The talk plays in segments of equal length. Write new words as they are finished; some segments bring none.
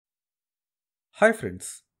Hi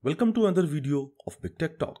friends, welcome to another video of Big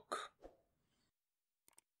Tech Talk.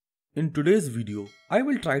 In today's video, I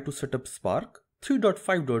will try to set up Spark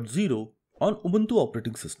 3.5.0 on Ubuntu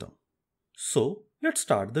operating system. So let's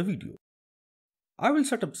start the video. I will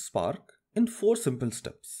set up Spark in 4 simple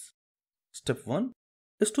steps. Step 1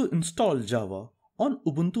 is to install Java on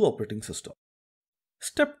Ubuntu operating system.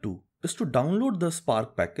 Step 2 is to download the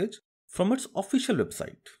Spark package from its official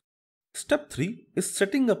website. Step 3 is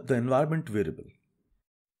setting up the environment variable.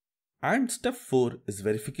 And step 4 is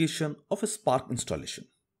verification of a Spark installation.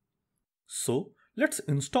 So let's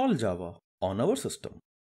install Java on our system.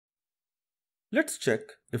 Let's check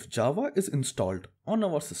if Java is installed on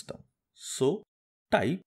our system. So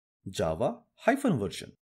type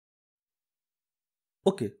java-version.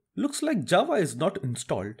 Okay, looks like Java is not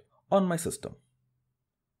installed on my system.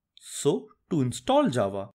 So to install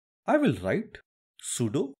Java, I will write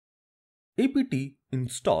sudo apt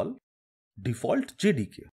install default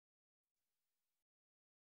JDK.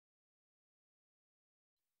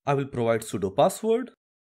 I will provide sudo password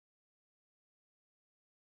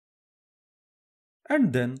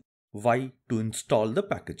and then Y to install the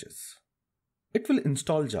packages. It will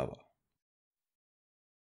install Java.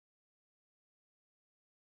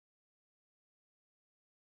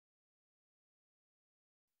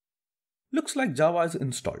 Looks like Java is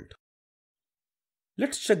installed.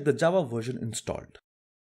 Let's check the Java version installed.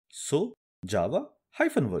 So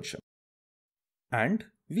java-version. And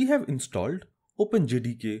we have installed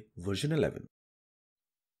OpenJDK version 11.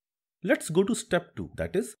 Let's go to step 2,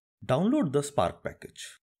 that is download the Spark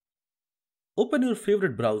package. Open your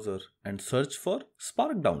favorite browser and search for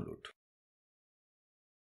Spark download.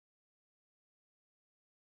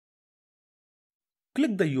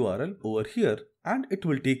 Click the URL over here and it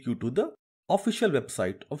will take you to the official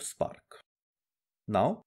website of Spark.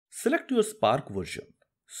 Now select your Spark version.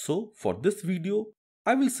 So for this video,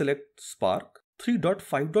 I will select Spark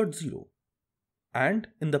 3.5.0 and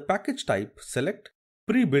in the package type select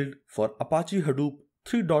pre-build for Apache Hadoop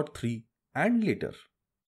 3.3 and later.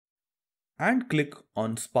 And click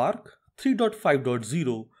on Spark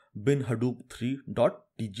 3.5.0 bin Hadoop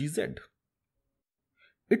 3.tgz.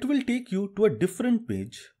 It will take you to a different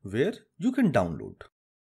page where you can download.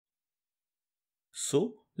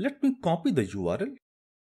 So let me copy the URL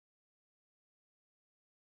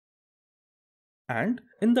and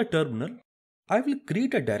in the terminal I will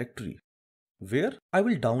create a directory where I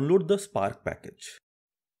will download the Spark package.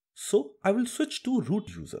 So I will switch to root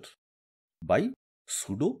user by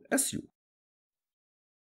sudo su.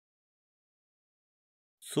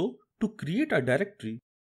 So to create a directory,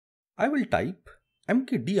 I will type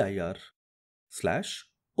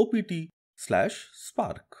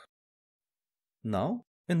mkdir/opt/spark. Now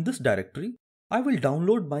in this directory, I will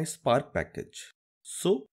download my Spark package.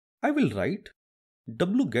 So I will write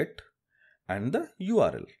wget and the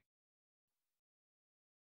URL.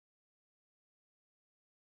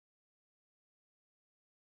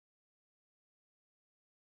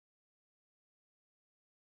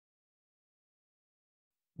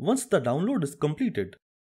 Once the download is completed,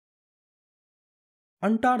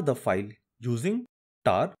 untar the file using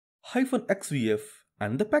tar-xvf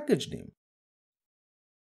and the package name.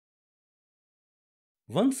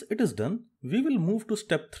 Once it is done, we will move to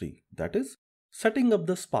step 3, that is setting up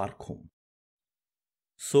the Spark home.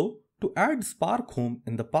 So to add Spark home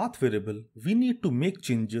in the path variable, we need to make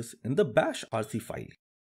changes in the bash rc file.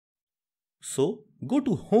 So go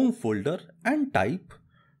to home folder and type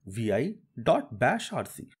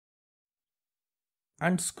vi.bashrc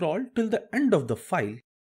and scroll till the end of the file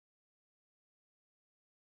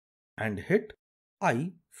and hit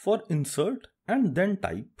I for insert and then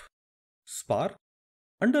type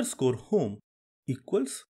spark_home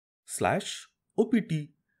equals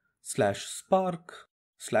 /opt/spark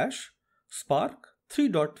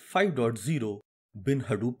 3.5.0 bin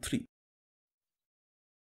Hadoop 3.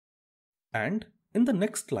 And in the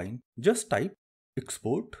next line, just type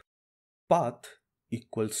export path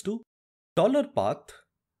equals to $path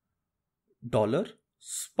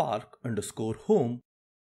 $spark_home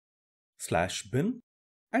 /bin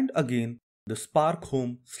and again the Spark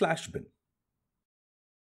home /bin.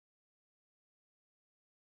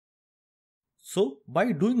 So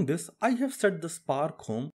by doing this, I have set the Spark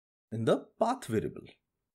home in the path variable.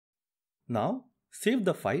 Now save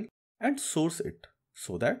the file and source it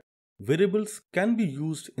so that variables can be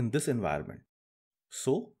used in this environment.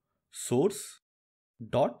 So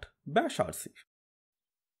source.bashrc.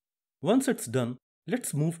 Once it's done,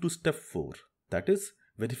 let's move to step 4, that is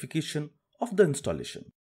verification of the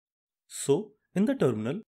installation. So in the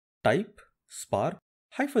terminal, type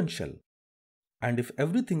spark-shell And if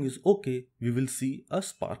everything is okay, we will see a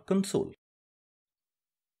Spark console.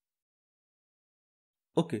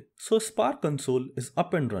 Okay, so Spark console is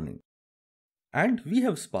up and running. And we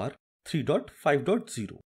have Spark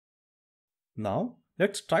 3.5.0. Now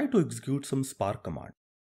let's try to execute some Spark command.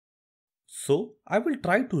 So I will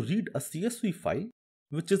try to read a CSV file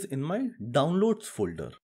which is in my downloads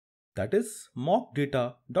folder, that is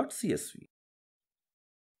mockdata.csv.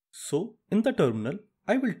 So in the terminal,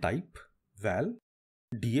 I will type val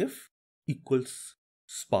df equals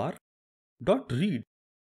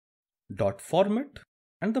spark.read.format,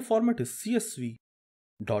 and the format is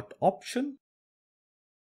csv.option,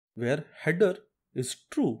 where header is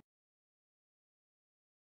true,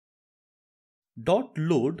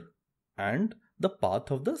 .load, and the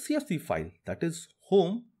path of the CSV file, that is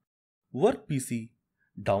home work PC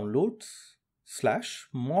downloads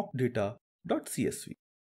 /mockdata.csv,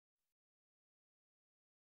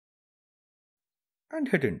 and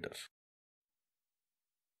hit enter.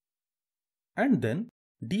 And then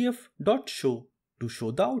df.show to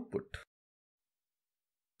show the output.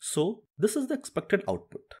 So this is the expected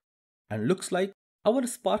output, and looks like our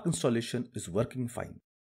Spark installation is working fine.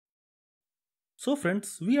 So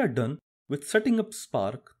friends, we are done with setting up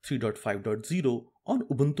Spark 3.5.0 on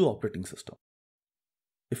Ubuntu operating system.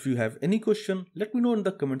 If you have any question, let me know in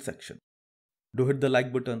the comment section. Do hit the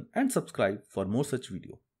like button and subscribe for more such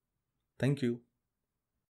video. Thank you.